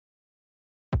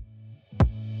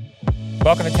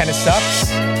Welcome to Tennis Sucks.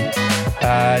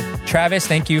 Travis,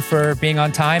 thank you for being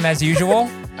on time as usual.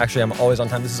 Actually, I'm always on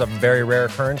time. This is a very rare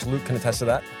occurrence. Luke can attest to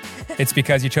that. It's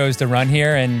because you chose to run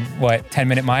here in,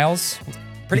 10-minute miles?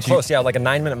 Pretty close, yeah. Like a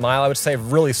 9-minute mile, I would say.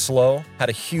 Really slow. Had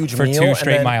a huge for meal. For 2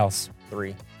 straight miles.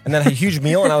 3. And then a huge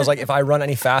meal, and I was like, if I run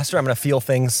any faster, I'm going to feel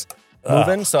things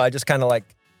moving. So I just kind of like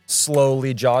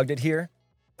slowly jogged it here.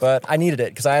 But I needed it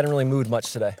because I hadn't really moved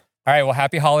much today. All right, well,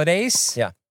 happy holidays.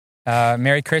 Yeah.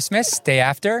 Merry Christmas, day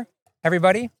after,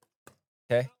 everybody.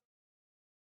 Okay.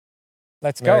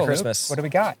 Let's Merry go, Christmas. Luke. What do we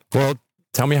got? Well,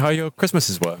 tell me how your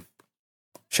Christmases were.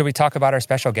 Should we talk about our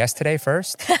special guest today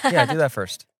first? Yeah, do that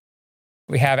first.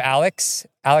 We have Alix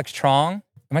Troung.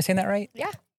 Am I saying that right?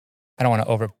 Yeah. I don't want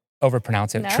to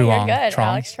overpronounce it. No, Troung. you're good. Troung.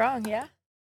 Alix Troung,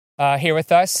 yeah. Here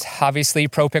with us, obviously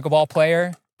pro pickleball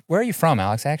player. Where are you from,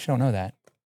 Alex? I actually don't know that.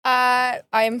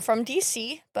 I'm from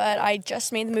DC, but I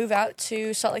just made the move out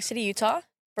to Salt Lake City, Utah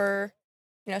for,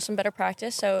 some better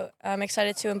practice. So I'm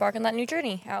excited to embark on that new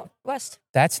journey out west.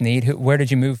 That's neat. Where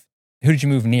did you move? Who did you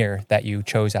move near that you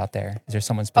chose out there? Is there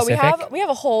someone specific? We have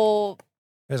a whole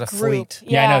There's a group. fleet.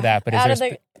 Yeah, I know that, but is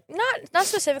there not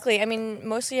specifically. I mean,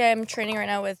 mostly I'm training right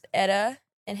now with Etta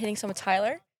and hitting some with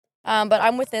Tyler. But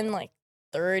I'm within like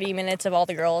 30 minutes of all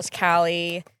the girls,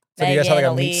 Callie, So Megan, do you guys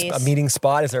have Elise. like a meeting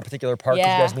spot? Is there a particular park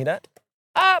that you guys meet at?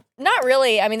 Not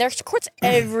really. I mean, there's courts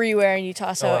everywhere in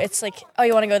Utah, so Oh, wow. it's like, oh,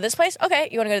 you want to go to this place? Okay.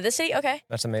 You want to go to this city? Okay.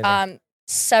 That's amazing.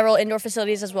 Several indoor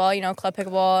facilities as well. Club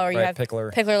pickleball, or you have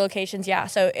Pickler. locations. Yeah,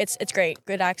 so it's great.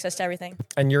 Good access to everything.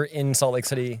 And you're in Salt Lake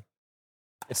City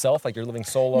itself? Like you're living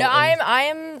solo? No, I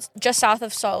am just south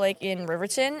of Salt Lake in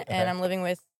Riverton, and I'm living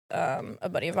with a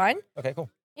buddy of mine. Okay, cool.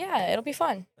 Yeah, it'll be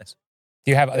fun. Nice.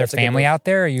 Do you have other family out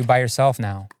there, or are you by yourself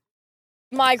now?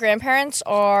 My grandparents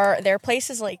their place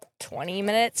is like 20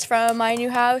 minutes from my new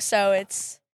house, so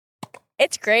it's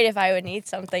great if I would need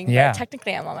something. Yeah. But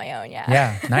technically, I'm on my own, yeah.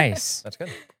 Yeah, nice. That's good.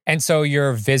 And so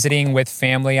you're visiting with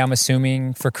family, I'm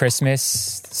assuming, for Christmas,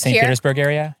 St. Here? Petersburg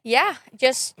area? Yeah,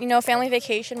 just, family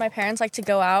vacation. My parents like to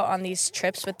go out on these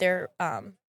trips with their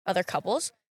other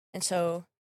couples. And so,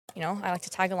 I like to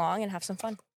tag along and have some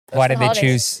fun. Why did they holidays.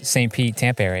 choose St. Pete,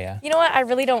 Tampa area? You know what? I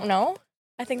really don't know.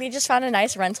 I think they just found a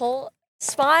nice rental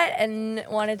spot and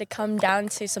wanted to come down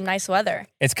to some nice weather.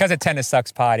 It's because of Tennis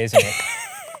Sucks Pod, isn't it?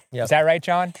 Yep. Is that right,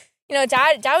 John?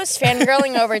 Dad was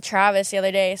fangirling over Travis the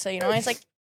other day. So, he's like,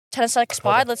 Tennis Sucks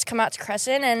Pod, let's come out to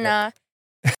Crescent and...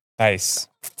 Nice.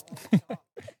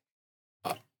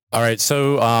 All right,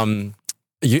 so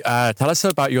you tell us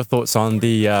about your thoughts on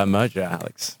the merger,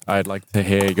 Alex. I'd like to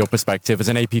hear your perspective as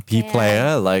an APP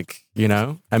player,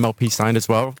 MLP signed as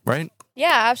well, right?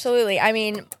 Yeah, absolutely. I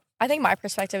mean, I think my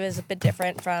perspective is a bit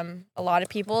different from a lot of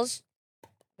people's.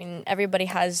 I mean, everybody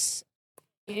has,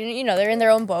 they're in their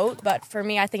own boat. But for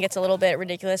me, I think it's a little bit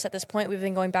ridiculous at this point. We've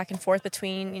been going back and forth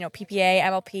between, PPA,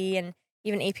 MLP, and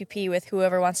even APP with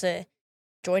whoever wants to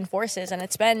join forces. And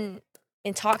it's been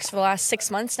in talks for the last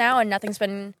 6 months now, and nothing's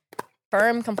been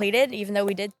firm completed, even though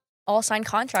we did all sign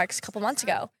contracts a couple months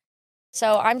ago.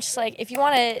 So I'm just like, if you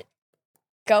want to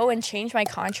go and change my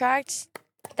contract,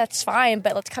 that's fine,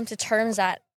 but let's come to terms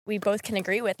that we both can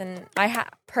agree with. And I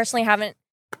personally haven't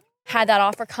had that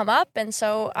offer come up, and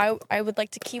so I would like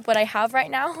to keep what I have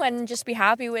right now and just be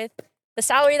happy with the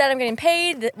salary that I'm getting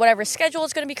paid, whatever schedule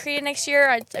is going to be created next year.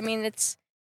 I mean, it's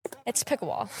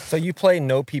pickleball. So you play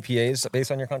no PPAs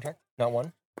based on your contract? Not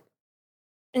one?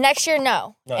 Next year,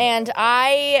 no. None. And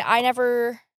I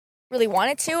never really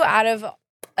wanted to. Out of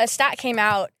a stat came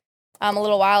out a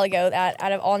little while ago that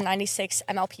out of all 96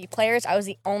 MLP players, I was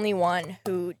the only one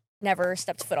who never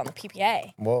stepped foot on the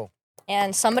PPA. Whoa.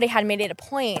 And somebody had made it a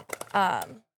point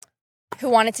who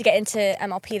wanted to get into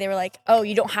MLP. They were like, oh,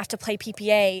 you don't have to play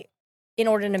PPA in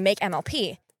order to make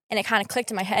MLP. And it kind of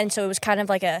clicked in my head. And so it was kind of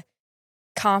like a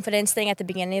confidence thing at the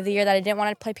beginning of the year that I didn't want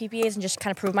to play PPAs and just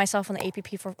kind of prove myself on the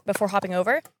APP before hopping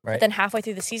over. Right. But then halfway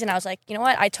through the season, I was like, you know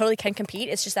what? I totally can compete.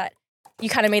 It's just that you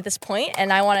kind of made this point,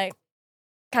 and I want to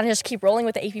kind of just keep rolling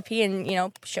with the APP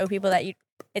and, show people that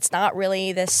it's not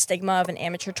really this stigma of an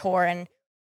amateur tour, and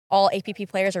all APP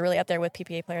players are really up there with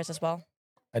PPA players as well.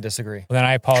 I disagree. Well, then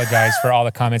I apologize for all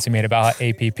the comments you made about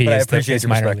APP. But I appreciate your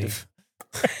perspective.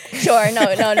 Sure.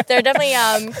 No, they're definitely...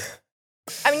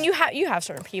 I mean, you have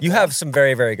certain people. You have some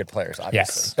very, very good players, obviously.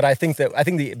 Yes. But I think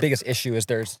the biggest issue is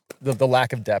there's the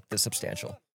lack of depth is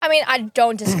substantial. I mean, I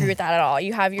don't disagree with that at all.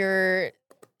 You have your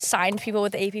signed people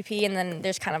with the APP, and then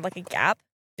there's kind of like a gap.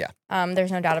 Yeah.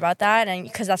 There's no doubt about that, and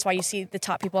because that's why you see the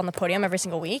top people on the podium every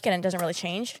single week, and it doesn't really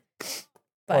change.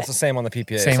 But Well, it's the same on the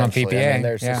PPA. Same on essentially. PPA, I mean,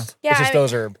 there's yeah. just, Yeah, it's just I mean,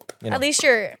 those are, at least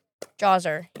your jaws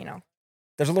are,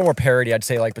 There's a little more parity, I'd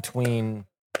say, like between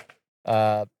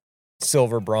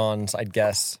silver, bronze, I'd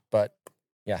guess. But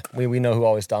yeah, we know who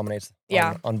always dominates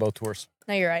on both tours.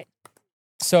 No, you're right.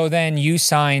 So then you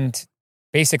signed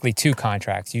basically 2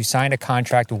 contracts. You signed a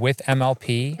contract with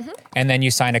MLP, and then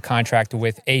you signed a contract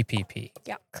with APP.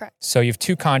 Yeah, correct. So you have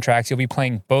 2 contracts. You'll be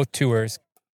playing both tours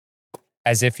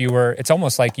as if you were, it's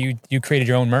almost like you created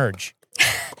your own merge.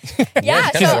 Yeah,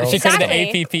 She created the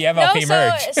APP MLP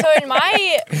merge. So in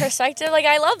my perspective, like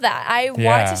I love that. I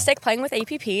want to stick playing with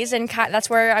APPs, and that's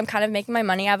where I'm kind of making my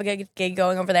money. I have a good gig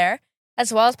going over there,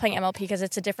 as well as playing MLP because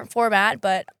it's a different format,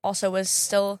 but also was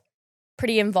still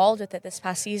pretty involved with it this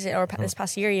past season or this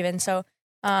past year even. So,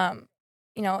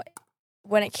 you know,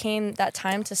 when it came that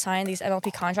time to sign these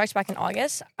MLP contracts back in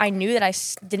August, I knew that I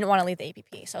didn't want to leave the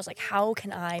APP. So I was like, how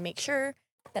can I make sure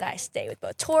that I stay with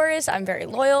both tours? I'm very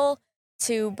loyal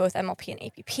to both MLP and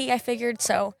APP, I figured.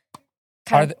 So,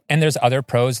 and there's other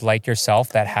pros like yourself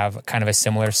that have kind of a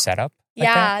similar setup? Like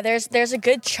yeah, there's a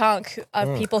good chunk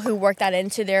of people who work that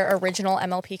into their original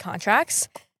MLP contracts.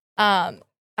 I'm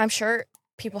sure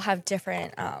people have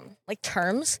different like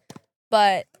terms,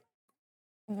 but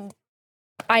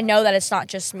I know that it's not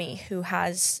just me who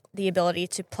has the ability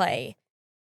to play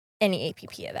any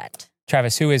APP event.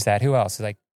 Travis, who is that? Who else?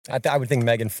 Like I would think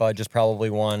Megan Fudge is probably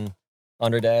one.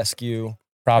 Under Askew,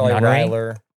 Rob probably Nunnery?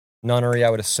 Ryler, Nunnery,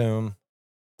 I would assume.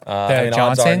 The odds are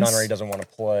Johnsons? Nunnery doesn't want to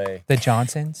play The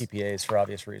Johnsons? TPAs for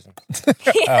obvious reasons.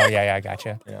 Oh, yeah, I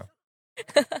gotcha.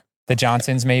 Yeah. The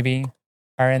Johnsons maybe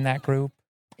are in that group.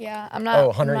 Yeah, I'm not.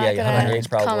 Oh, Hunter, I'm not yeah, gonna Hunter Yates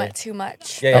probably. comment too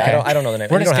much. Yeah, Okay. I don't know the name.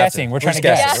 We're You just don't have guessing. to. We're trying to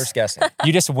guess. We're just guessing.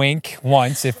 You just wink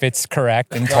once if it's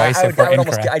correct and No, twice if we're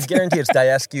incorrect. I guarantee it's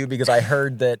Diaskew because I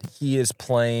heard that he is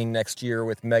playing next year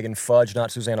with Megan Fudge, not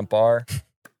Susanna Barr,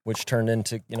 which turned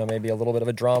into maybe a little bit of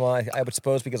a drama, I would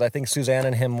suppose, because I think Susanna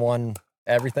and him won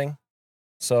everything.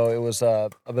 So it was a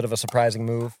bit of a surprising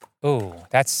move. Ooh,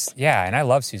 and I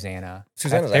love Susanna.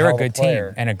 Susanna's They're a a hell of good player.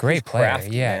 team and a great She's player.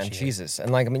 crafty, Yeah, man. she is. Jesus. And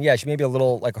she may be a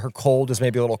little, like her cold is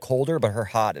maybe a little colder, but her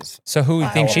hot is. So who do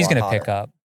you think a she's lot going to pick hotter. up?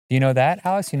 Do you know that,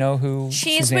 Alex? You know who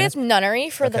She's Susanna's- with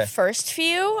Nunnery for the Okay. first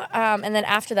few, and then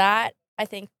after that, I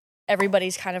think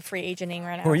everybody's kind of free agenting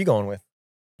right now. Who are you going with?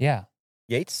 Yeah.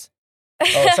 Yates?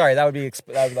 Oh, sorry. That would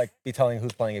be telling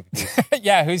who's playing APP.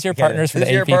 Yeah, who's your Get it. partners for Who's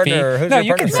the your APP? partner? Who's No, your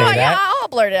you can partner? say No, that. yeah, I'll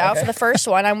blurt it out. Okay. For the first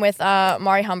one, I'm with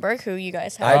Mari Humberg, who you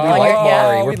guys have. I do on like your-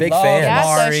 Mari. yeah. We're we big love fans. Yeah,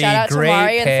 Mari, so shout out to great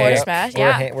Mari and pick. Force Smash.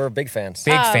 Yeah. We're big fans.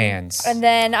 Big fans. And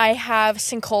then I have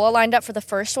Sincola lined up for the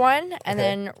first one, and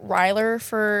then Ryler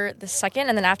for the second,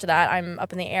 and then after that, I'm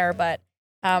up in the air. But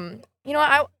you know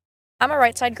what? I'm a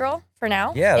right side girl for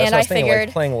now. Yeah, that's and what I I was thinking. figured,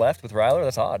 Like playing left with Ryler,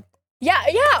 that's odd. yeah.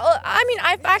 I mean,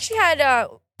 I've actually had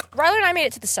Ryler and I made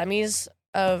it to the semis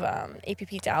of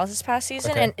APP Dallas this past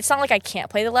season, Okay. and it's not like I can't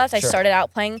play the left. I Sure. started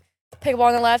out playing pickleball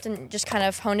on the left and just kind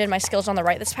of honed in my skills on the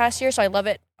right this past year, so I love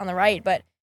it on the right. But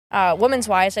women's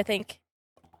wise, I think,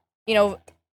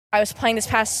 I was playing this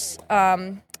past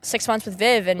 6 months with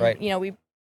Viv, and Right. we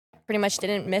pretty much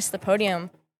didn't miss the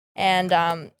podium.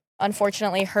 And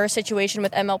unfortunately, her situation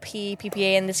with MLP,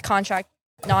 PPA, and this contract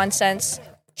nonsense,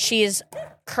 she is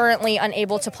currently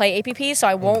unable to play APP, so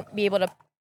I won't be able to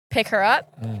pick her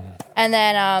up. And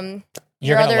then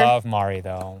You're your going to other- love Mari,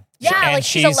 though. yeah, And like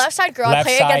she's a left side girl. I left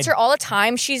play against side- her all the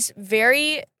time. She's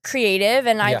very creative,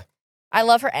 and Yeah. I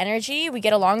love her energy. We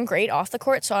get along great off the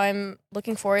court, so I'm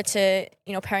looking forward to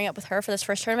pairing up with her for this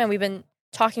first tournament. We've been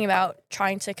talking about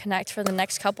trying to connect for the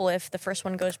next couple if the first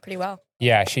one goes pretty well.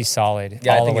 Yeah, she's solid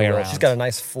Yeah, all I think the way it will. around. She's got a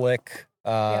nice flick.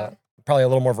 Probably a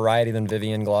little more variety than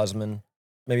Vivian Glosman.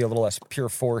 Maybe a little less pure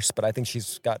force, but I think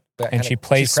she's got that. and she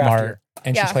plays smart.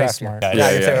 And Yeah. she plays Craftier. smart. Yeah, Yeah,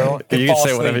 you can say yeah. whatever- You fall can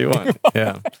say whatever you asleep. want.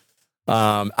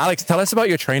 Yeah. Alex, tell us about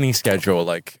your training schedule.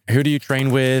 Like, who do you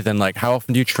train with, and like, how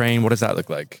often do you train? What does that look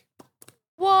like?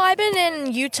 Well, I've been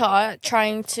in Utah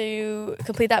trying to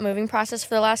complete that moving process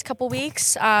for the last couple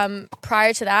weeks.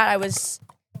 Prior to that, I was,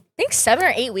 I think, 7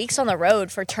 or 8 weeks on the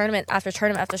road for tournament after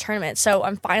tournament after tournament. So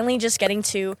I'm finally just getting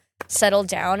to settle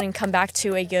down and come back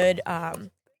to a good,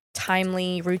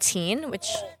 timely routine,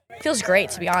 which feels great,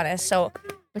 to be honest. So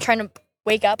I'm trying to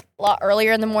wake up a lot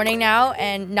earlier in the morning now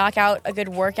and knock out a good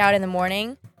workout in the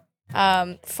morning,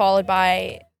 followed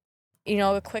by,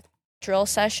 a quick drill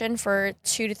session for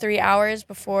 2 to 3 hours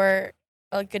before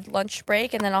a good lunch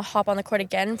break, and then I'll hop on the court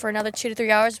again for another 2 to 3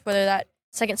 hours, whether that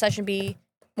second session be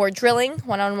more drilling,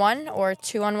 one-on-one or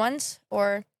two-on-ones,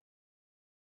 or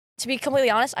to be completely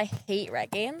honest, I hate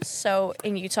rec games. So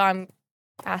in Utah, I'm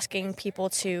asking people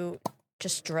to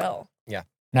just drill.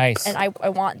 Nice. And I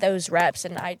want those reps,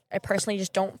 and I personally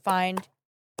just don't find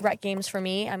rec games for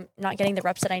me. I'm not getting the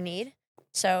reps that I need.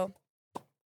 So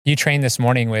You trained this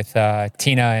morning with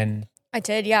Tina and I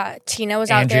did, yeah. Tina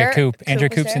was Andrea out there. Coop. Andrea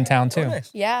was Coop's there. in town Oh, too. nice.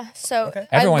 Yeah, so Okay.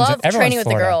 I love Everyone's training with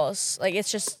Florida. the girls. Like,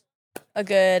 it's just a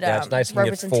good Yeah, it's nice when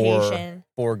you get representation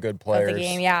four good of players. the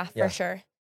game. Yeah, Yeah. for sure.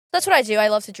 That's what I do. I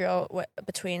love to drill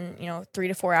between 3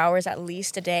 to 4 hours at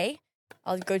least a day.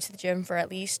 I'll go to the gym for at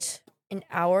least an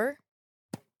hour,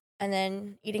 and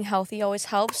then eating healthy always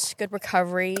helps. Good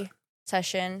recovery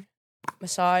session,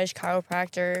 massage,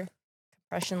 chiropractor,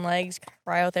 compression legs,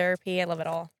 cryotherapy. I love it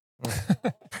all.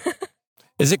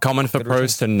 Is it common for Good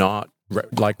pros to not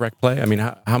like rec play? I mean,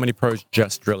 how many pros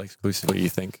just drill exclusively, you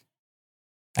think?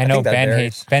 I know think that Ben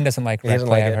varies. Ben doesn't like He rec doesn't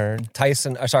play, like I've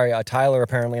it. heard. Tyler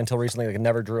apparently until recently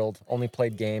never drilled, only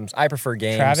played games. I prefer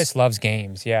games. Travis loves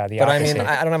games. Yeah, the but I opposite. mean,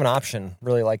 I don't have an option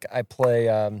really. Like I play,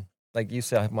 like you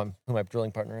said, who my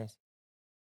drilling partner is.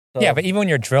 So, yeah, but even when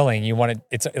you're drilling, you want to.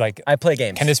 It's like, I play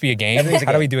games. can this be a game? Everything's a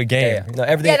How do game. we do a game? Yeah. No,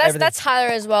 everything. Yeah, everything. that's Tyler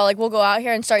as well. Like, we'll go out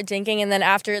here and start dinking, and then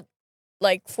after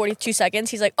like 42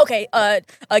 seconds, he's like, okay,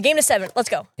 game to 7, let's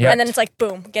go. Yeah. And then it's like,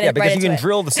 boom, get Yeah, it because right you into can it.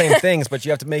 drill the same things, but you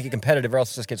have to make it competitive, or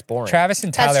else it just gets boring. Travis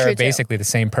and That's Tyler true, are too. basically the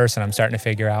same person. I'm starting to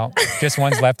figure out. Just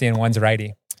one's lefty and one's righty.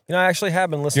 You know, I actually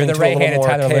have been listening the to a little right-handed more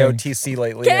Tyler Loon. KOTC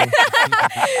lately.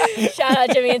 and- Shout out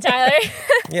Jimmy and Tyler.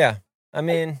 yeah, I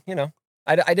mean,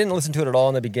 I didn't listen to it at all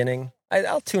in the beginning.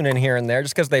 I'll tune in here and there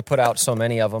just because they put out so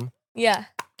many of them. Yeah.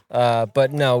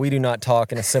 But no, we do not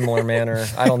talk in a similar manner.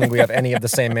 I don't think we have any of the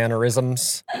same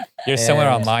mannerisms. You're similar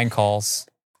on And- line calls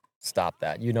Stop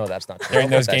that. You know that's not true. during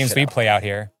Don't those put that games shit we out. play out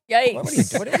here.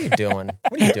 Yikes. What are you doing?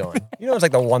 What are you doing? You know it's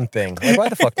like the one thing. Like, why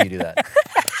the fuck do you do that?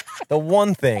 The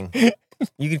one thing.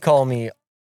 You could call me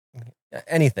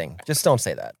anything. Just don't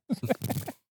say that.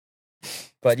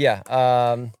 But yeah,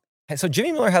 so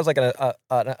Jimmy Miller has like an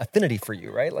affinity for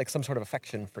you, right? Like some sort of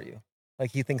affection for you.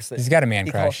 Like he thinks that He's got a man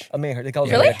he crush. They call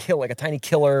her Really? like like a tiny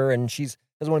killer, and she's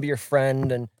doesn't want to be your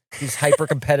friend, and he's hyper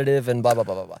competitive and blah blah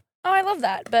blah blah blah. Oh, I love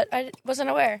that, but I wasn't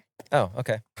aware. Oh,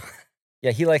 okay.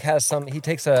 Yeah, he like has some. He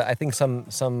takes I think some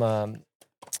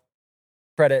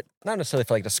credit, not necessarily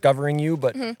for like discovering you,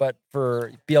 but Mhm. but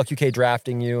for BLQK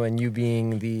drafting you and you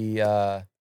being the I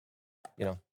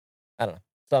don't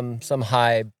know, some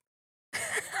high.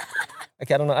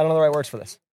 Okay, I don't know the right words for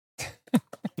this.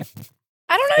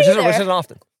 I don't know Which either. isn't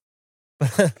often.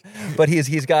 But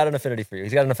he's got an affinity for you.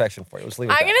 He's got an affection for you. Let's leave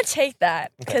it at I'm that. going to take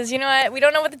that because you know what? We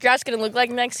don't know what the draft's going to look like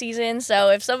next season. So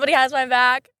if somebody has my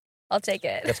back, I'll take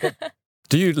it. That's good.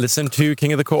 Do you listen to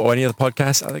King of the Court or any other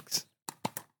podcasts, Alex?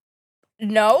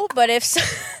 No, but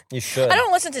You should. I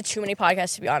don't listen to too many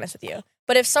podcasts, to be honest with you.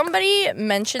 But if somebody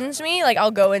mentions me, like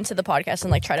I'll go into the podcast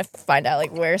and like try to find out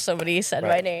like where somebody said my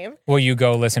Right. name. Will you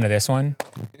go listen to this one?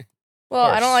 Well, I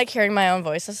course. don't like hearing my own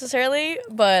voice necessarily,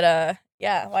 but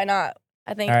yeah, why not?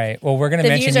 I think All right. Well, we're going to The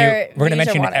mention views you. are- We're going to views are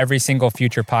mention you in wanted. every single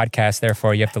future podcast.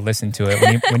 Therefore, you have to listen to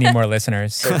it. We need more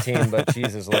listeners. 13, but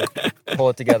Jesus, pull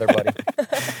it together, buddy.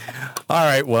 All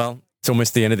right, well, it's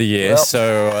almost the end of the year, Well.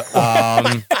 so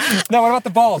No, what about the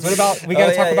balls? What about we got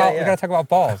to Oh, talk yeah, about? yeah. We got to talk about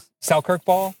balls. Selkirk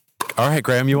ball. all right,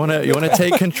 Graham, you wanna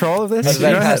take control of this? Is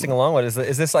that Go ahead. passing along? What is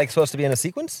this like supposed to be in a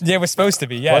sequence? Yeah, it was supposed to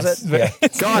be. Yes, Was it? But Yeah.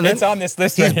 it's, Go on, it's then. on this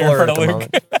list He's right here in blurred front at of the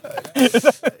Luke.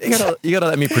 moment. You gotta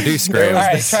let me produce, Graham. All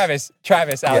right, Travis,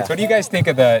 Alex, Yeah. what do you guys think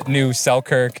of the new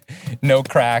Selkirk no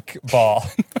crack ball?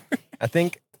 I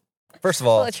think, first of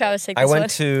I'll all, let Travis take I this went one.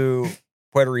 to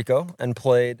Puerto Rico and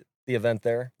played the event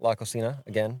there, La Cocina,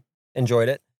 again. Enjoyed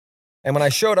it. And when I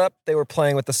showed up, they were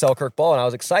playing with the Selkirk ball, and I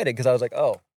was excited because I was like,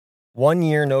 oh, 1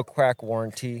 year no crack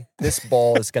warranty. This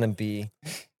ball is going to be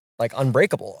like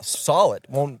unbreakable, solid.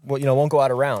 Won't go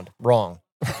out of round. Wrong.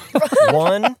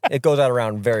 One, it goes out of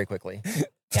round very quickly.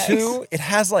 Yikes. Two, it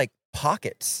has like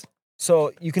pockets.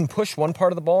 So you can push one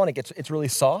part of the ball and it's really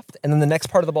soft, and then the next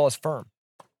part of the ball is firm.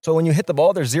 So when you hit the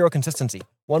ball, there's zero consistency.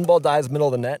 One ball dies middle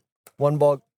of the net. One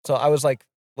ball. So I was like,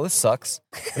 well, this sucks.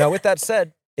 Now, with that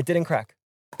said, it didn't crack.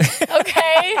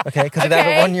 Okay. Okay, because it has a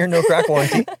Okay. 1 year no crack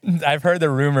warranty. I've heard the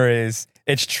rumor is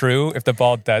it's true. If the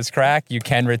ball does crack, you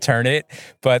can return it,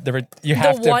 but you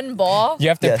have The to one ball. you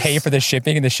have to Yes. pay for the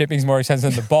shipping, and the shipping's more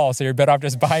expensive than the ball. So you're better off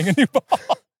just buying a new ball.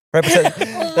 Right, but that's the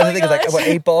thing is like, gosh. what,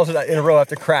 8 balls in a row have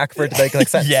to crack for it to make like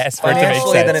sense. Yes, for it to make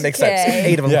Financially, sense. then it makes sense. Okay.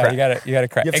 8 of them Yeah, crack. you gotta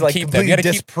crack You have and to like keep them. completely You gotta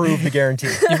disprove the guarantee.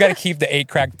 you've got to keep the 8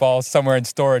 cracked balls somewhere in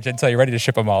storage until you're ready to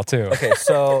ship them all too. Okay,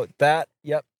 so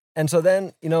yep. And so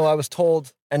then, I was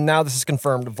told, and now this is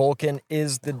confirmed, Vulcan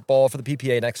is the ball for the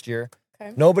PPA next year.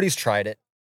 Okay. Nobody's tried it,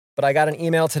 but I got an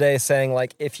email today saying,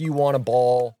 like, if you want a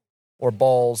ball or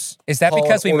balls. Is that call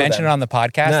because we order mentioned them. it on the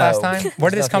podcast No, last time? Where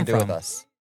did has this come nothing to do from? with us.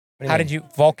 What do How mean? did you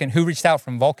Vulcan? Who reached out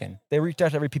from Vulcan? They reached out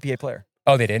to every PPA player.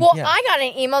 Oh, they did? Well, Yeah. I got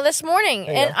an email this morning,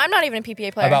 There you and go. I'm not even a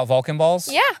PPA player. About Vulcan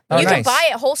balls? Yeah. Oh, You can nice. buy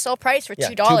it wholesale price for Yeah,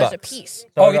 $2 a $2. piece.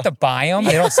 Oh, you have to buy them?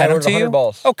 They don't send them ordered to 100 you?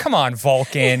 balls. Oh, come on,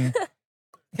 Vulcan.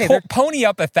 Hey, they're- Pony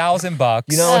up $1,000.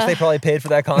 You know how much they probably paid for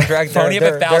that contract? Pony up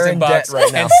They're in debt $1,000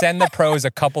 right now. and send the pros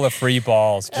a couple of free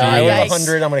balls. I Jeez. ordered Yikes.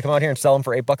 100. I'm going to come out here and sell them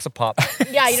for $8 a pop.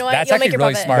 Yeah, you know what? That's You'll actually make your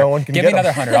really profit. smart. No one can Give get me another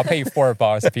 'em. 100. I'll pay you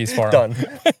 $4 a piece for them. Done.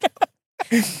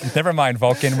 Never mind,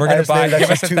 Vulcan. We're I gonna just buy. named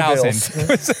Give us extra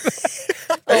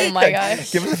 1,000. Oh my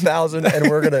gosh. Give us 1,000, and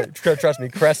we're gonna trust me.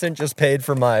 Crescent just paid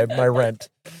for my rent.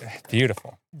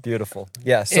 Beautiful. Beautiful.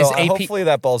 Yeah. So Is AP hopefully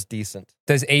that ball's decent.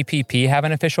 Does APP have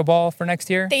an official ball for next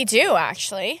year? They do,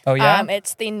 actually. Oh, yeah?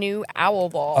 It's the new owl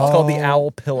ball. It's called the Oh.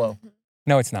 Owl Pillow.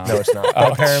 No, it's not. No, it's not.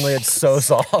 Oh. Apparently, it's so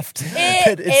soft.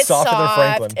 It's softer than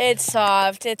Franklin. It's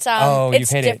soft. It's Oh, you've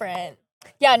it's hit it. different.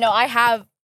 Yeah, no, I have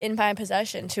in my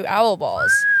possession 2 owl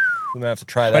balls. We might have to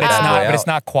try that. But it's bad not. boy But it's out.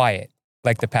 not quiet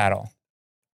like the paddle.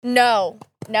 No,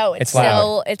 it's It's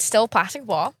loud. still plastic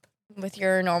ball with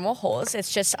your normal holes.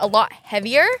 It's just a lot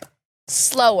heavier,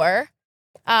 slower.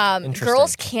 Interesting.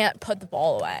 Girls can't put the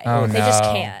ball away. Oh, They just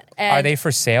no. can't. Are And they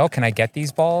for sale? Can I get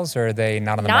these balls, or are they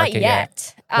not on the not market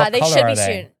yet. What They color should are be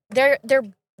they?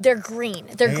 soon. They're green.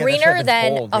 They're Yeah, that's greener right, they're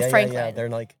than bold. a Yeah, Franklin. Yeah, they're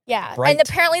like Yeah, bright. and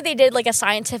apparently they did like a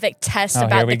scientific test Oh, here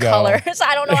about we the go. colors.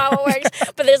 I don't know how it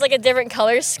works, but there's like a different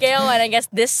color scale, and I guess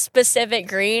this specific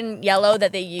green, yellow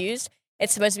that they used,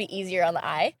 it's supposed to be easier on the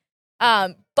eye.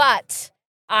 But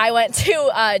I went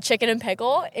to Chicken and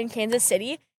Pickle in Kansas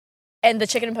City, and the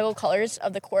Chicken and Pickle colors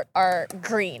of the court are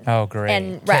green Oh, great.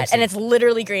 and red, and it's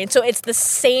literally green, so it's the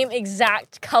same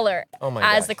exact color Oh my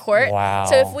as gosh. the court. Wow.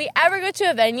 So if we ever go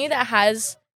to a venue that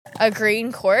has a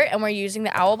green court and we're using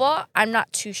the owl ball, I'm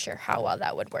not too sure how well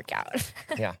that would work out.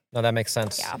 Yeah. No, that makes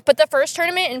sense. Yeah, but the first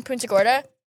tournament in Punta Gorda,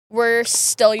 we're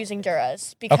still using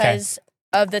Duras because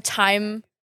of the time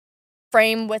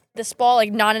frame with this ball.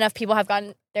 Like, not enough people have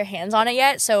gotten their hands on it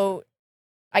yet. So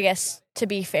I guess to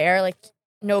be fair, like,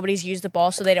 nobody's used the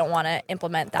ball, so they don't want to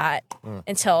implement that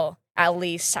until at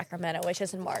least Sacramento, which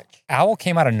is in March. Owl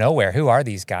came out of nowhere. Who are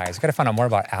these guys? Got to find out more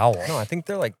about Owl. No, I think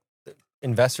they're like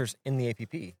investors in the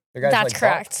APP. They're guys That's like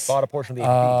correct. Bought a portion of the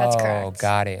APP. That's Oh, correct.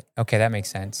 got it. Okay, that makes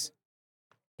sense.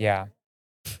 Yeah.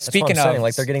 That's what Speaking I'm saying. of,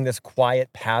 like they're getting this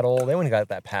quiet paddle. They wouldn't have got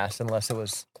that passed unless it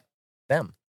was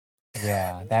them.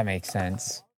 yeah, that makes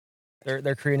sense.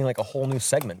 They're creating like a whole new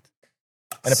segment.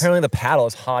 And apparently the paddle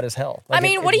is hot as hell. I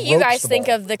mean, what do you guys think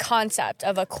of the concept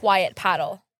of a quiet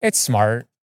paddle? It's smart.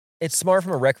 It's smart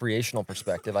from a recreational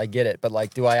perspective. I get it, but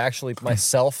like, do I actually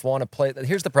myself want to play?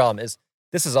 Here's the problem: is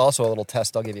this is also a little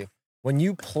test I'll give you. When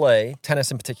you play tennis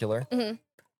in particular, Mhm.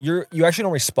 you actually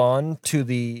don't respond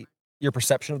to your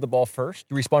perception of the ball first.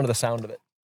 You respond to the sound of it.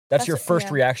 That's your first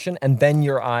yeah. reaction, and then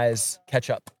your eyes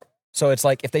catch up. So it's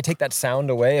like if they take that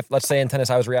sound away. If let's say in tennis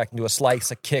I was reacting to a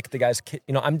slice, a kick, the guy's,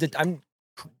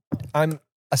 I'm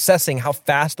assessing how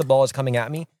fast the ball is coming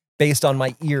at me based on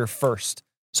my ear first.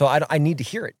 So I need to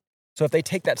hear it. So if they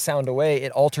take that sound away,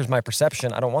 it alters my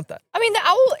perception. I don't want that. I mean, the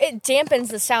owl, it dampens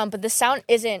the sound, but the sound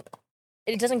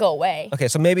it doesn't go away. Okay,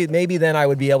 so maybe then I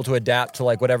would be able to adapt to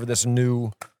like whatever this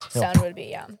new Sound would be,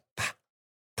 yeah.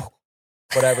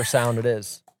 whatever sound it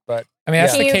is. But I mean,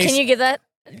 that's Can the you, case. can you give that?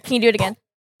 Can you do it again?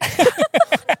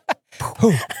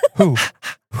 Who?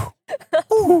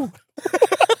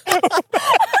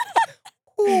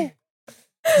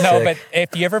 No, but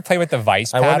if you ever play with the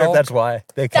vice I wonder paddle, if that's why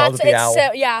they called That's it the it's owl.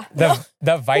 so yeah.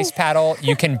 the vice paddle,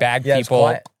 you can bag Yeah, it's people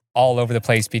quiet. all over the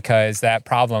place because that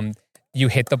problem, you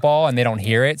hit the ball and they don't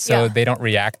hear it, so Yeah. they don't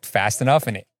react fast enough,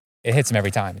 and it hits them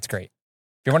every time. It's great.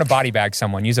 If you want to body bag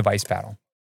someone, use a vice paddle.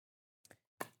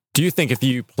 Do you think if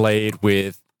you played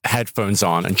with headphones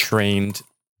on and trained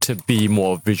to be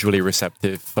more visually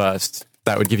receptive first,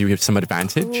 that would give you some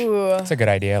advantage? Ooh. That's a good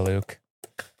idea, Luke.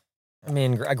 I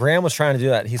mean, Graham was trying to do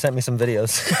that. He sent me some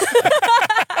videos.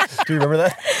 Do you remember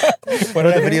that? One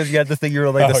of the videos you had the thing, you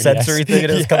were like the Oh, sensory yes. thing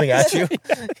and it was coming at you.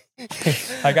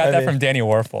 I got I that mean- from Danny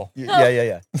Warfel.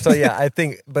 Yeah. So yeah, I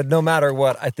think, but no matter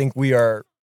what, I think we are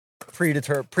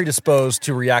predisposed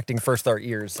to reacting first with our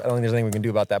ears. I don't think there's anything we can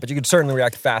do about that, but you could certainly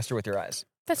react faster with your eyes.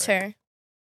 That's fair.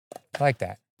 I like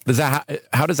that.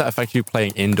 How does that affect you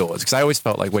playing indoors? Because I always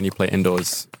felt like when you play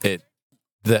indoors,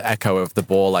 the echo of the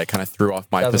ball like kind of threw off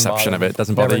my Doesn't perception bother of me. it.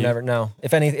 Doesn't bother you? Never, no.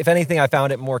 If anything, I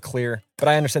found it more clear. But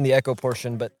I understand the echo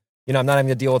portion. But I'm not having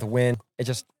to deal with wind. It's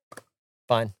just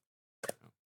fine.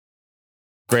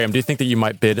 Graham, do you think that you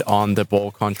might bid on the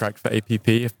ball contract for APP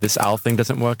if this OWL thing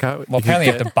doesn't work out? Well, apparently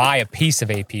you have to buy a piece of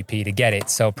APP to get it,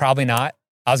 so probably not.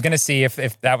 I was going to see if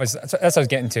that was, that's what I was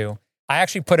getting to. I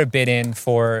actually put a bid in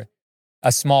for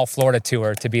a small Florida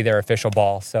tour to be their official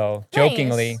ball. So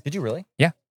jokingly, Did you really?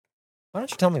 Yeah. Why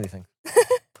don't you tell me anything?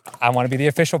 I want to be the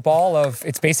official ball of.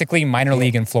 It's basically minor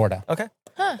league in Florida. Okay.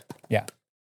 Huh. Yeah.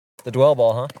 The dwell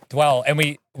ball, huh? Dwell, and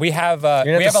we have You're gonna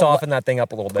we have have to soften that thing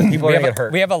up a little bit. People are we gonna have get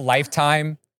hurt. we have a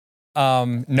lifetime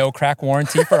no crack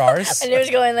warranty for ours. I knew it was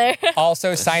going there.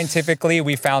 Also, scientifically,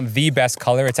 we found the best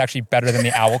color. It's actually better than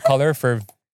the owl color for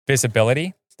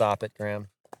visibility. Stop it, Graham.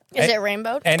 Is it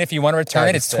rainbowed? And if you want to return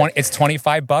it, it's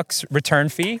 $25 return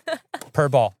fee per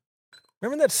ball.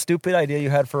 Remember that stupid idea you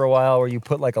had for a while where you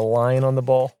put like a line on the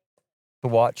ball to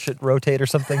watch it rotate or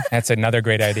something? That's another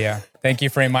great idea. Thank you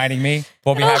for reminding me.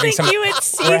 We'll be having some. You would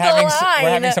see We're the having line. we're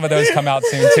having some of those come out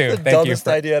soon too. The Thank you. dumbest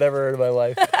idea I'd ever heard in my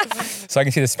life. So I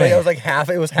can see the It spin. was like half.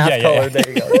 It was half Yeah, yeah, colored. yeah.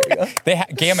 There you go. There you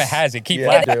go. Gamma has it. Keep Yeah,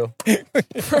 laughing. I do.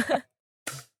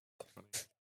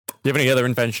 Do you have any other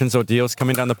inventions or deals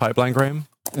coming down the pipeline, Graham,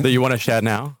 that you want to share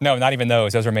now? No, not even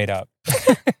those. Those were made up.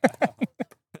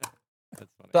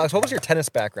 Alex, what was your tennis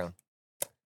background?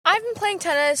 I've been playing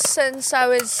tennis since I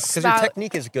was Because your about...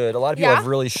 technique is good. A lot of people Yeah? have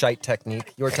really shite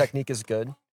technique. Your technique is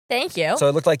good. Thank you. So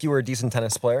it looked like you were a decent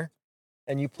tennis player.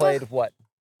 And you played what?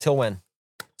 Till when?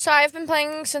 So I've been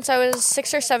playing since I was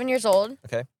 6 or 7 years old.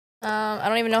 Okay. I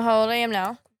don't even know how old I am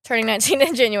now. Turning 19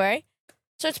 in January.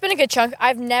 So it's been a good chunk.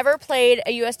 I've never played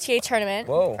a USTA tournament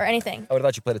Whoa. or anything. I would have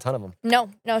thought you played a ton of them.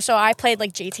 No. So I played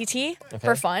like JTT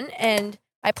for fun, and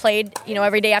I played,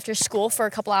 every day after school for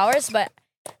a couple hours,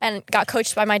 and got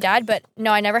coached by my dad. But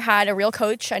no, I never had a real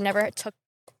coach. I never took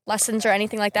lessons or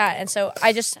anything like that. And so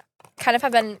I just kind of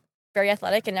have been very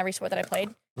athletic in every sport that I played.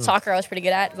 Soccer, I was pretty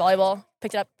good at. Volleyball,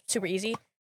 picked it up super easy.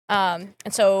 And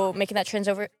so making that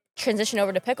transition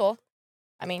over to pickle,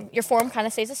 I mean, your form kind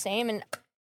of stays the same. And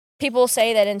people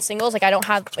say that in singles, like I don't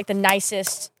have like the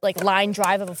nicest like line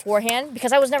drive of a forehand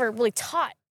because I was never really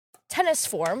taught tennis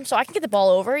form. So I can get the ball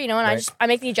over, and I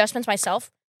make the adjustments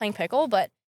myself playing pickle. But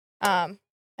I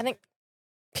think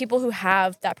people who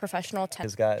have that professional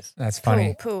tennis His guys. That's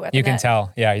funny. poo at the You can net.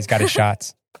 tell. Yeah, he's got his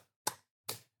shots.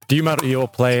 Do you model your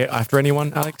play after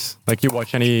anyone, Alex? Like you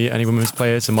watch any women's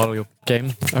players and model your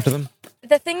game after them?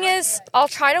 The thing is, I'll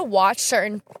try to watch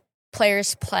certain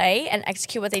players play and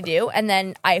execute what they do, and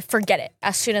then I forget it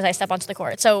as soon as I step onto the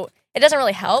court. So it doesn't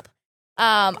really help.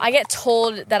 I get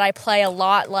told that I play a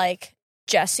lot like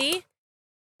Jessie,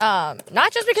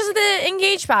 not just because of the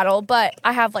engaged battle, but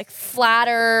I have like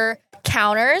flatter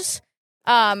counters.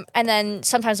 And then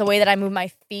sometimes the way that I move my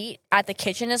feet at the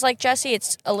kitchen is like Jessie.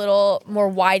 It's a little more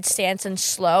wide stance and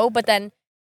slow, but then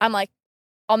I'm like,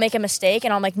 I'll make a mistake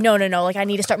and I'm like, no, like I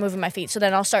need to start moving my feet. So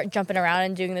then I'll start jumping around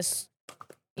and doing this,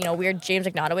 weird James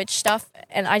Ignatowicz stuff.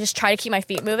 And I just try to keep my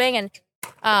feet moving.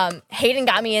 And Hayden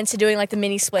got me into doing like the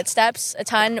mini split steps a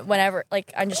ton whenever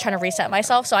like I'm just trying to reset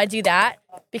myself. So I do that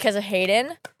because of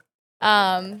Hayden.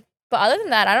 But other than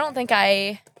that, I don't think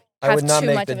I have would not too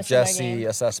make much the of a similar Jessie game.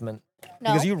 assessment.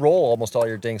 No. Because you roll almost all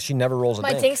your dinks. She never rolls a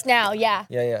My dink. dinks now, yeah.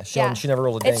 Yeah. Yeah. She never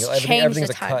rolls a It's dink. changed Everything's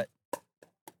a a ton. cut.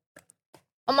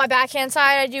 On my backhand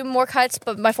side, I do more cuts,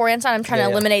 but my forehand side, I'm trying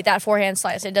to eliminate that forehand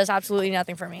slice. It does absolutely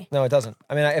nothing for me. No, it doesn't.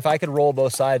 I mean, if I could roll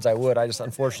both sides, I would. I just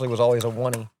unfortunately was always a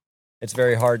one-y. It's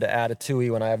very hard to add a two-y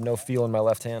when I have no feel in my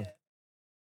left hand.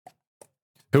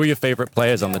 Who are your favorite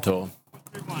players on the tour?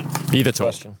 Either tour.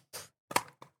 Question.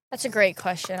 That's a great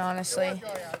question, honestly.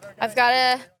 I've got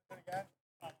to...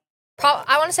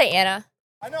 I want to say Anna.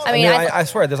 I mean, I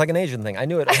swear, there's like an Asian thing. I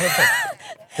knew it 100%.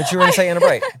 That you were going to say Anna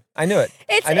Bright. I knew it.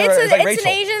 I knew it's like an Rachel.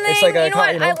 Asian thing. It's like You know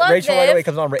what? I love Rachel right this. away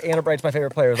comes on. Anna Bright's my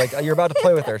favorite player. It's like, you're about to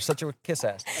play with her. Such a kiss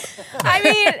ass. I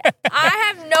mean,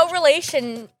 I have no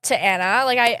relation to Anna.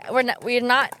 Like, we're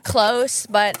not close,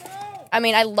 but I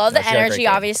mean, I love the she's got a great energy.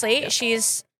 game. Obviously,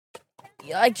 she's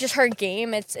like just her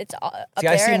game. It's up See,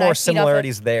 there. I see and more feed off it.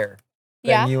 similarities there than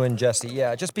Yeah? you and Jessie.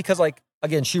 Yeah, just because, like,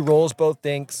 again, she rolls both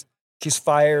dinks. She's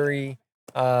fiery.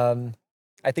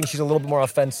 I think she's a little bit more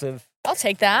offensive. I'll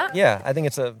take that. Yeah, I think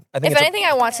it's a. I think If it's anything,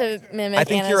 I want to mimic. I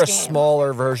think Anna's you're a game.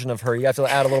 smaller version of her. You have to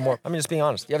add a little more. I'm just being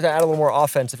honest. You have to add a little more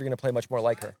offense if you're going to play much more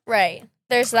like her. Right.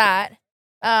 There's that.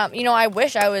 I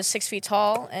wish I was 6 feet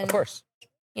tall and Of course.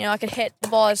 I could hit the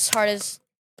ball as hard as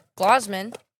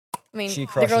Glosman. I mean, She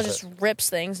the girl crushes just rips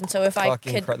things, and so if I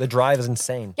could, The drive is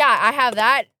insane. yeah, I have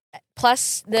that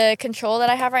plus the control that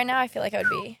I have right now. I feel like I would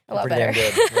be a lot Pretty damn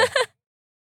better. good.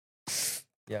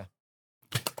 Yeah.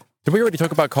 Did we already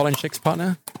talk about Colin Schick's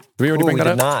partner? Did we already bring we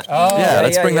that did up? not. Oh, Yeah,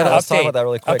 let's bring that up. Let's talk Update. about that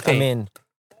really quick. I Update. mean,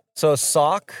 so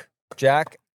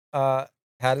Jack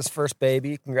had his first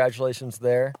baby. Congratulations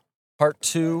there. Part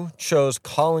 2 chose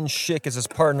Colin Schick as his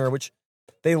partner, which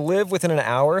they live within an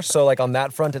hour. So, like, on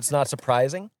that front, it's not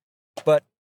surprising. But,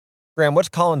 Graham, what's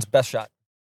Colin's best shot?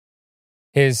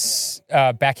 His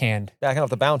backhand. Backhand off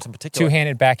the bounce in particular.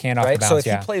 Two-handed backhand off right? the bounce, So if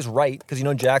yeah. he plays right, because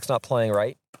Jack's not playing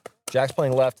right, Jack's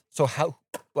playing left. So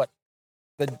what?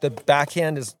 The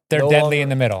backhand is They're no deadly longer, in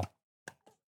the middle.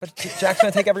 But Jack's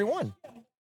going to take every one.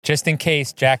 Just in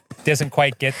case Jack doesn't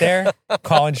quite get there,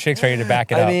 Colin Schick's ready to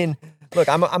back it up. I mean, look,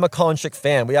 I'm a Colin Schick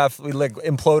fan. We like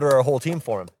imploded our whole team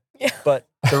for him. Yeah. But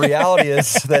the reality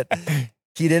is that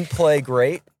he didn't play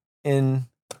great in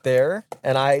there,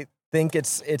 and I think it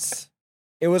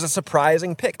was a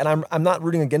surprising pick. And I'm not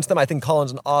rooting against them. I think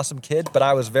Colin's an awesome kid, but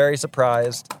I was very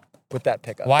surprised with that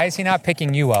pickup. Why is he not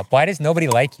picking you up? Why does nobody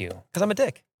like you? Because I'm a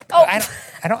dick Oh,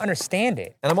 I don't understand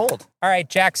it. and I'm old. All right,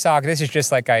 Jack Sock, this is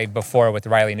just like I before with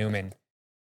Riley Newman.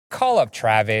 Call up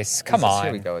Travis. Come on.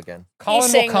 Here we go again. Colin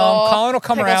He's will single. come. Colin will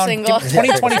come Pickle around. single.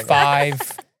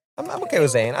 2025 I'm okay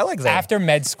with Zane. I like Zane. after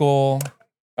med school.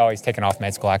 Oh, he's taking off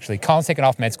med school, actually. Colin's taking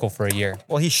off med school for a year.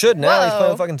 Well, he should now. He's Whoa.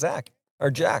 playing with fucking Zach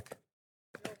or Jack.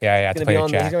 Yeah, He's to gonna play be with on.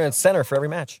 Jack. He's going to center for every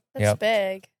match. that's Yep.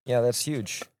 big. Yeah, that's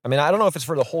huge. I mean, I don't know if it's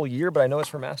for the whole year, but I know it's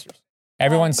for Masters.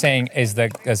 Everyone's saying is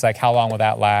like how long will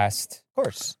that last Of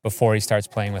course. before he starts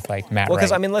playing with like Matt Well,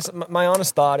 because Wright? I mean, listen. My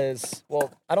honest thought is,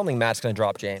 I don't think Matt's going to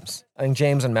drop James. I think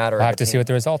James and Matt are. We'll a have good to see team. what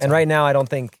the results And are. right now, I don't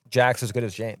think Jack's as good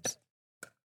as James.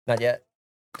 Not yet.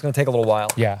 It's going to take a little while.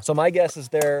 Yeah. So my guess is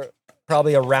they're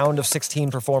probably a round of 16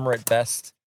 performer at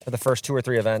best for the first 2 or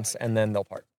 3 events, and then they'll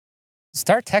part.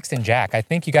 Start texting Jack. I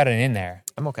think you got it in there.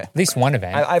 I'm okay. At least one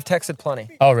event. I've texted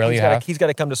plenty. Oh, really? He's You have? He's got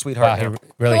to come to Sweetheart Wow, now. he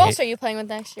really Who hit- else are you playing with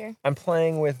next year? I'm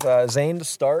playing with Zane to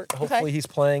start. Hopefully he's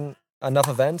playing enough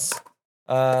events.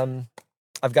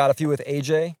 I've got a few with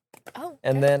AJ. Oh,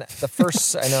 And then the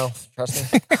first, I know,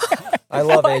 trust me. I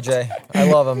love AJ.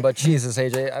 I love him, but Jesus,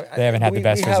 AJ. They haven't had the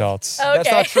best results. Oh, That's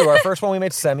okay. not true. Our first one we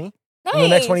made semi, nice. and the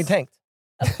next one he tanked.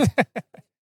 He didn't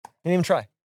even try.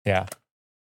 Yeah.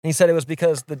 And he said it was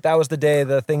because that was the day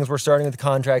the things were starting with the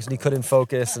contracts and he couldn't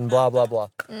focus and blah, blah, blah.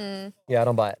 Mm. Yeah, I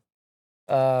don't buy it.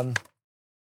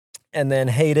 And then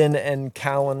Hayden and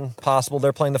Cowan, possible.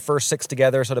 They're playing the first 6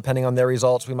 together, so depending on their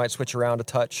results, we might switch around a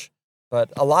touch.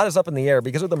 But a lot is up in the air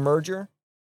because of the merger.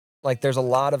 Like, there's a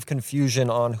lot of confusion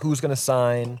on who's going to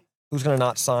sign, who's going to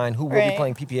not sign, who will be Right.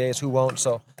 playing PPAs, who won't.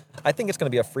 So I think it's going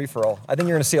to be a free-for-all. I think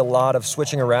you're going to see a lot of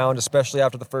switching around, especially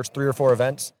after the first 3 or 4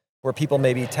 events, where people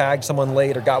maybe tagged someone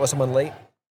late or got with someone late.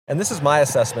 And this is my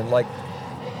assessment. Like,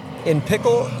 in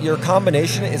pickle, your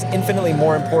combination is infinitely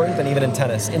more important than even in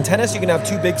tennis. In tennis, you can have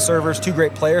 2 big servers, 2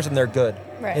 great players, and they're good.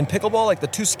 Right. In pickleball, like, the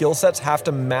 2 skill sets have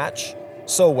to match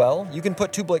so well. You can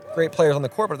put 2 great players on the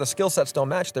court, but if the skill sets don't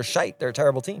match, they're shite. They're a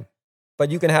terrible team. But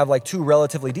you can have, like, 2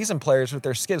 relatively decent players with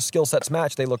their skill sets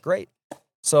match. They look great.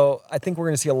 So I think we're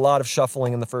going to see a lot of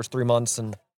shuffling in the first 3 months,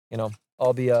 and,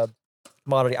 all the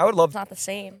commodity. I would love It's not the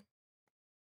same.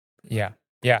 Yeah.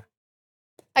 Yeah.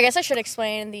 I guess I should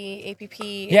explain the APP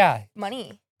Yeah.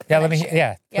 money. Yeah. Let me. next year.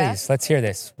 Yeah. Yeah? Please. Let's hear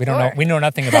this. We don't Sure. know. We know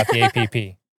nothing about the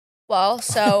APP. Well,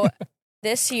 so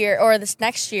this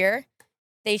next year,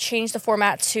 they changed the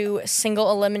format to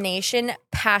single elimination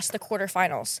past the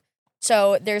quarterfinals.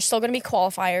 So there's still going to be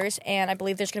qualifiers, and I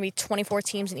believe there's going to be 24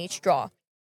 teams in each draw.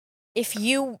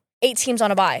 8 teams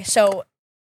on a bye. So,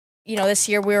 this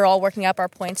year we were all working up our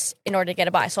points in order to get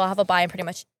a bye. So I'll have a bye in pretty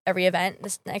much every event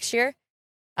this next year.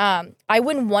 I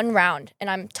win 1 round, and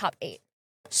I'm top 8.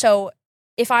 So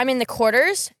if I'm in the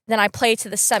quarters, then I play to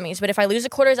the semis. But if I lose the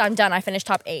quarters, I'm done. I finish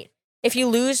top 8. If you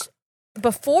lose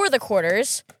before the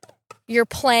quarters, you're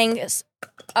playing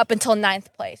up until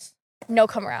 9th place. No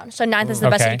come around. So 9th is the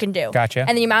best that Okay. you can do. Gotcha.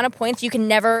 And the amount of points, you can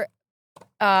never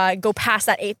go past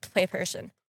that 8th place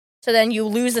person. So then you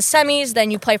lose the semis,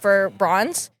 then you play for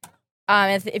bronze.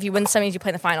 If you win the semis, you play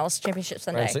in the finals, championship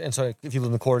Sunday. Right, and so if you lose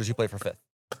in the quarters, you play for 5th.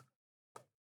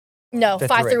 No, 5th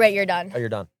 5 through through 8, you're done. Oh, you're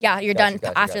done. Yeah, you're Gotcha, done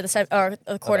gotcha, after gotcha.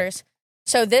 the quarters.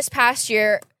 So this past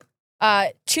year,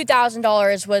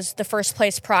 $2,000 was the first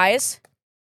place prize.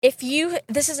 It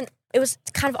was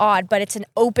kind of odd, but it's an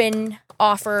open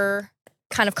offer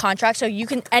kind of contract. So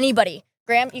anybody,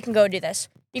 Graham, you can go do this.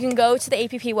 You can go to the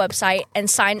APP website and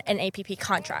sign an APP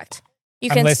contract.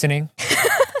 I'm listening.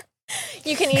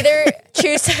 You can either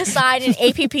choose to sign an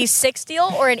APP 6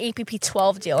 deal or an APP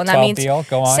 12 deal. And that 12 means deal.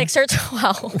 Go on. 6 or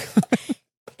 12.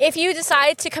 If you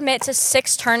decide to commit to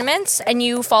 6 tournaments and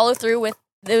you follow through with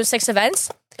those 6 events,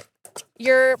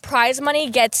 your prize money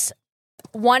gets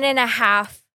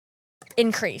 1.5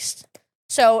 increased.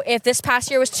 So if this past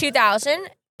year was 2,000,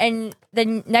 and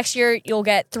then next year you'll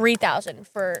get 3,000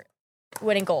 for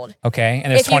winning gold. Okay.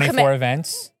 And there's If you 24 commit-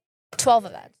 events. 12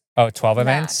 events. Oh, 12 Max.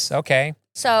 events. Okay.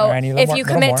 So All right, I need a little if more- you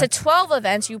little commit more. to 12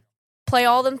 events, you play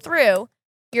all them through,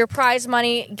 your prize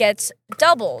money gets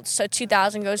doubled. So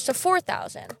 2,000 goes to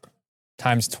 4,000.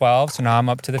 times 12. So now I'm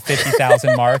up to the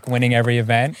 50,000 mark, winning every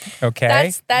event.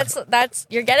 Okay. That's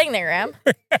you're getting there, Ram.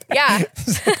 Yeah.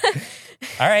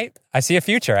 All right. I see a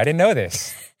future. I didn't know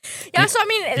this. Yeah, so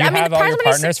Do you have all your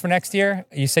partners for next year?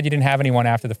 You said you didn't have anyone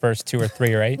after the first 2 or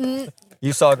 3, right?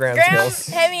 You saw Graham's Graham, skills.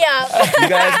 hit me up. You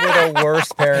guys were the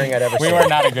worst pairing I'd ever seen. We were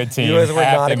not a good team. You guys were I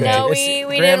have not to a good admit. team. No, It's-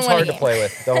 we Graham's didn't win hard a to game. play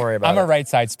with. Don't worry about I'm it. a right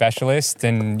side specialist,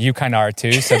 and you kind of are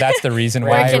too. So that's the reason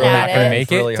why Working we're not at going to it. make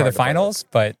It's really it to the hard to play with. finals.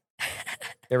 But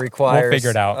It requires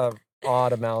figure it out. an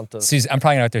odd amount of I'm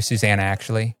probably going to go after Susanna,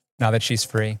 actually, now that she's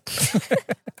free.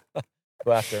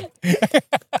 go after.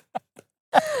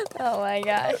 Oh my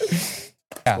gosh.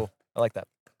 Yeah. Cool. I like that.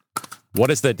 What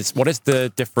is the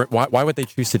different? Why would they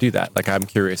choose to do that? Like, I'm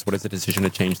curious. What is the decision to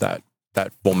change that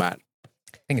format?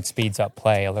 I think it speeds up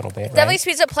play a little bit. Definitely Right?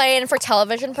 speeds up play and for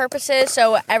television purposes.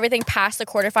 So everything past the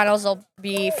quarterfinals they'll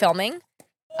be filming,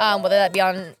 whether that be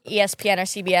on ESPN or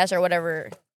CBS or whatever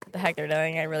the heck they're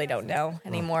doing. I really don't know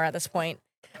anymore at this point.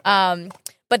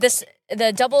 But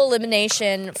the double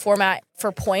elimination format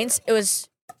for points, it was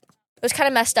kind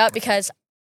of messed up because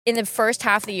in the first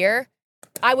half of the year,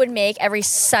 I would make every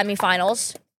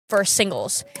semifinals for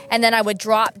singles, and then I would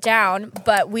drop down,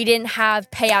 but we didn't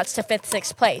have payouts to 5th,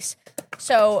 6th place.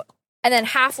 So, and then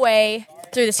halfway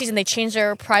through the season, they changed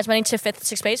their prize money to 5th,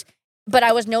 6th place, but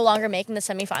I was no longer making the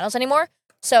semifinals anymore.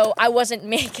 So I wasn't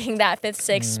making that 5th,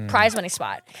 6th prize money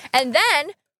spot. And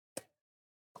then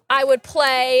I would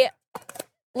play,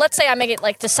 let's say I make it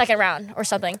like the second round or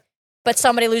something, but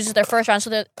somebody loses their first round, so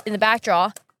they're in the back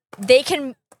draw. They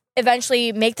can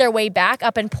eventually make their way back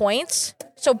up in points.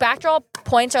 So backdraw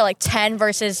points are like 10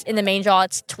 versus in the main draw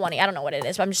it's 20. I don't know what it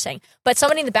is, but I'm just saying. But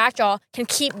somebody in the back draw can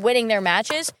keep winning their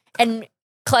matches and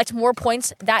collect more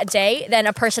points that day than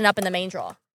a person up in the main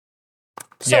draw.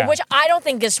 So, Yeah. which I don't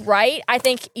think is right. I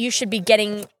think you should be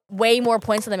getting way more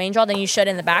points in the main draw than you should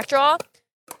in the back draw.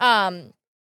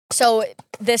 So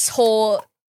this whole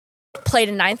play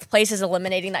to 9th place is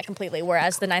eliminating that completely,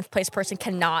 whereas the 9th place person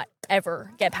cannot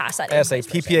ever get past that. I say 8th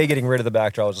place PPA person. getting rid of the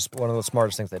backdraw was just one of the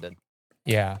smartest things they did.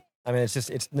 Yeah. I mean,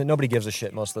 it's nobody gives a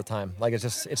shit most of the time. Like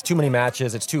it's too many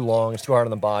matches. It's too long. It's too hard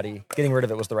on the body. Getting rid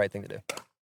of it was the right thing to do.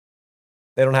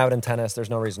 They don't have it in tennis. There's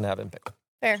no reason to have it in pickle.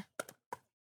 Fair.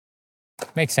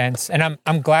 Makes sense. And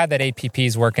I'm glad that APP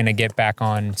is working to get back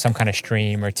on some kind of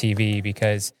stream or TV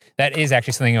because that is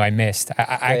actually something I missed.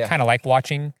 I kind of like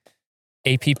watching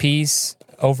APPs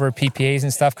over PPAs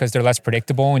and stuff because they're less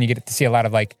predictable and you get to see a lot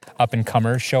of like up and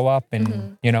comers show up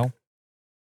and, you know,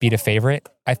 beat a favorite,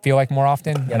 I feel like more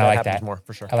often. Yeah, and I like happens that. more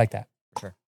for sure. I like that. For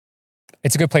sure.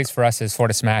 It's a good place for us as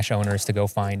Florida Smash owners to go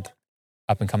find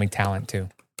up and coming talent too.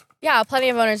 Yeah, plenty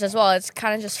of owners as well. It's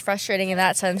kind of just frustrating in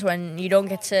that sense when you don't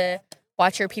get to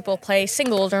watch your people play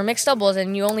singles or mixed doubles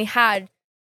and you only had,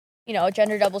 you know,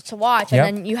 gender doubles to watch. Yep.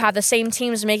 And then you have the same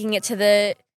teams making it to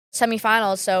the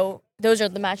semifinals. So those are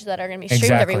the matches that are going to be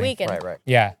streamed every Exactly. week. And Right.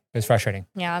 Yeah, it was frustrating.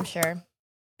 yeah, I'm sure.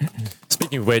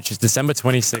 Speaking of which, it's December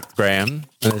 26th, Graham,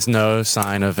 and there's no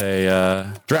sign of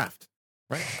a draft,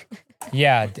 right?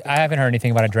 Yeah, I haven't heard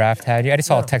anything about a draft. Had you? I just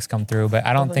saw a text come through, but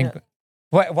I don't Nothing think.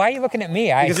 Why are you looking at me?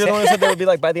 Because you're the one who said they would be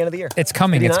like by the end of the year. It's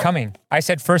coming. Did he It's not? coming. I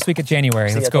said first week of January.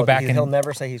 See, Let's I go told you, back he'll and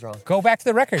never say he's wrong. go back to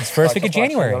the records. First week of Watch, He'll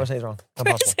January. never say he's wrong.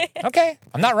 Impossible. Okay,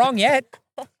 I'm not wrong yet.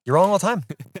 You're wrong all the time.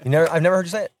 I've never heard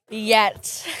you say it.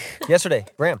 Yet. Yesterday,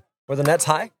 Graham, were the Nets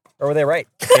high or were they right?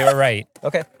 They were right.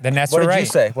 Okay. The Nets What were did right. you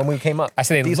say when we came up? I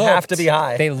said they These looked, have to be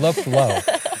high. They looked low,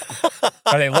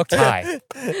 or they looked high,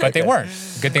 but they weren't.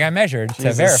 Good thing I measured to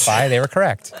Jesus. verify they were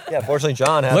correct. Yeah, fortunately,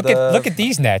 John had Look the... at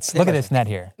these nets. Look at this net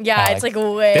here. Yeah, Alec. it's like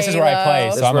way This is where I play, low.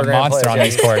 so This I'm is a where Graham monster plays. on Yeah,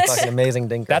 these he's courts. Fucking amazing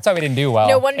dinker. That's why we didn't do well.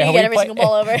 No wonder you If get we every single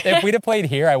ball over. If we'd have played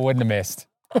here, I wouldn't have missed.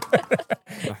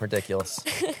 ridiculous.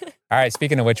 All right.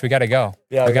 Speaking of which, we got to go.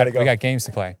 Yeah, we gotta go. We got games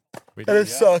to play. And it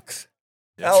sucks.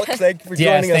 Alex, thank you for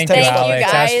Yes, joining us. thank you, Tennis Thank Talk. you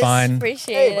Alex. That was guys. fun.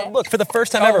 Appreciate Hey, it. but look, for the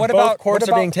first time Oh, ever, what both about- courts what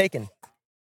are being about- taken. You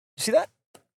see that?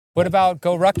 What about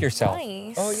go ruck yourself?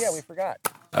 Nice. Oh, yeah, we forgot.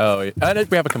 Oh, yeah.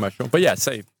 We have a commercial, but yeah,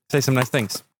 say some nice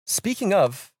things. Speaking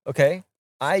of, okay,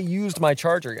 I used my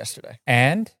charger yesterday.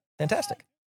 And Fantastic.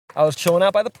 I was chilling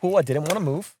out by the pool. I didn't want to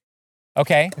move.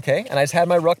 okay, Okay, and I just had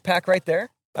my ruck pack right there.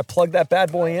 I plugged that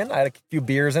bad boy in. I had a few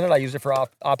beers in it. I used it for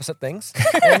opposite things.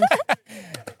 And,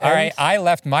 all right. I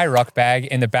left my ruck bag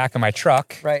in the back of my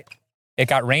truck. right. It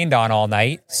got rained on all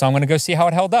night, so I'm going to go see how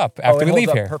it held up after it we holds leave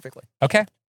up here. perfectly. Okay.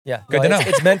 Yeah. Good to know.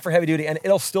 It's meant for heavy duty, and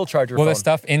it'll still charge your Will phone. the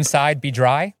stuff inside be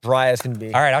dry? Dry as can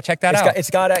be. All right, I'll check that out. It's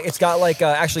got like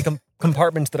actually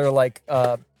compartments that are like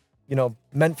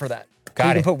meant for that. So Got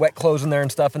you it. can put wet clothes in there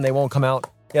and stuff, and they won't come out.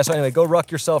 Yeah, so anyway, go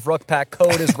ruck yourself. Ruck pack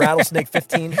code is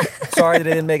Rattlesnake15. Sorry that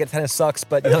I didn't make it Tennis Sucks,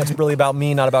 but it's really about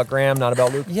me, not about Graham, not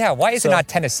about Luke. Yeah, why is it not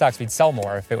Tennis Sucks? We'd sell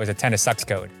more if it was a Tennis Sucks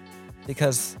code.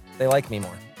 Because they like me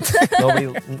more.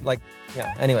 Nobody,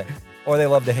 anyway. Or they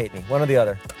love to hate me. One or the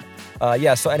other.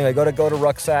 So anyway, go to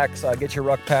Rucksacks, get your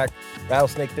ruck pack.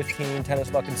 Rattlesnake15, Tennis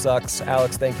fucking sucks.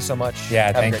 Alex, thank you so much.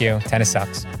 Yeah, thank you. Tennis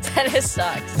sucks. Tennis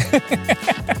sucks.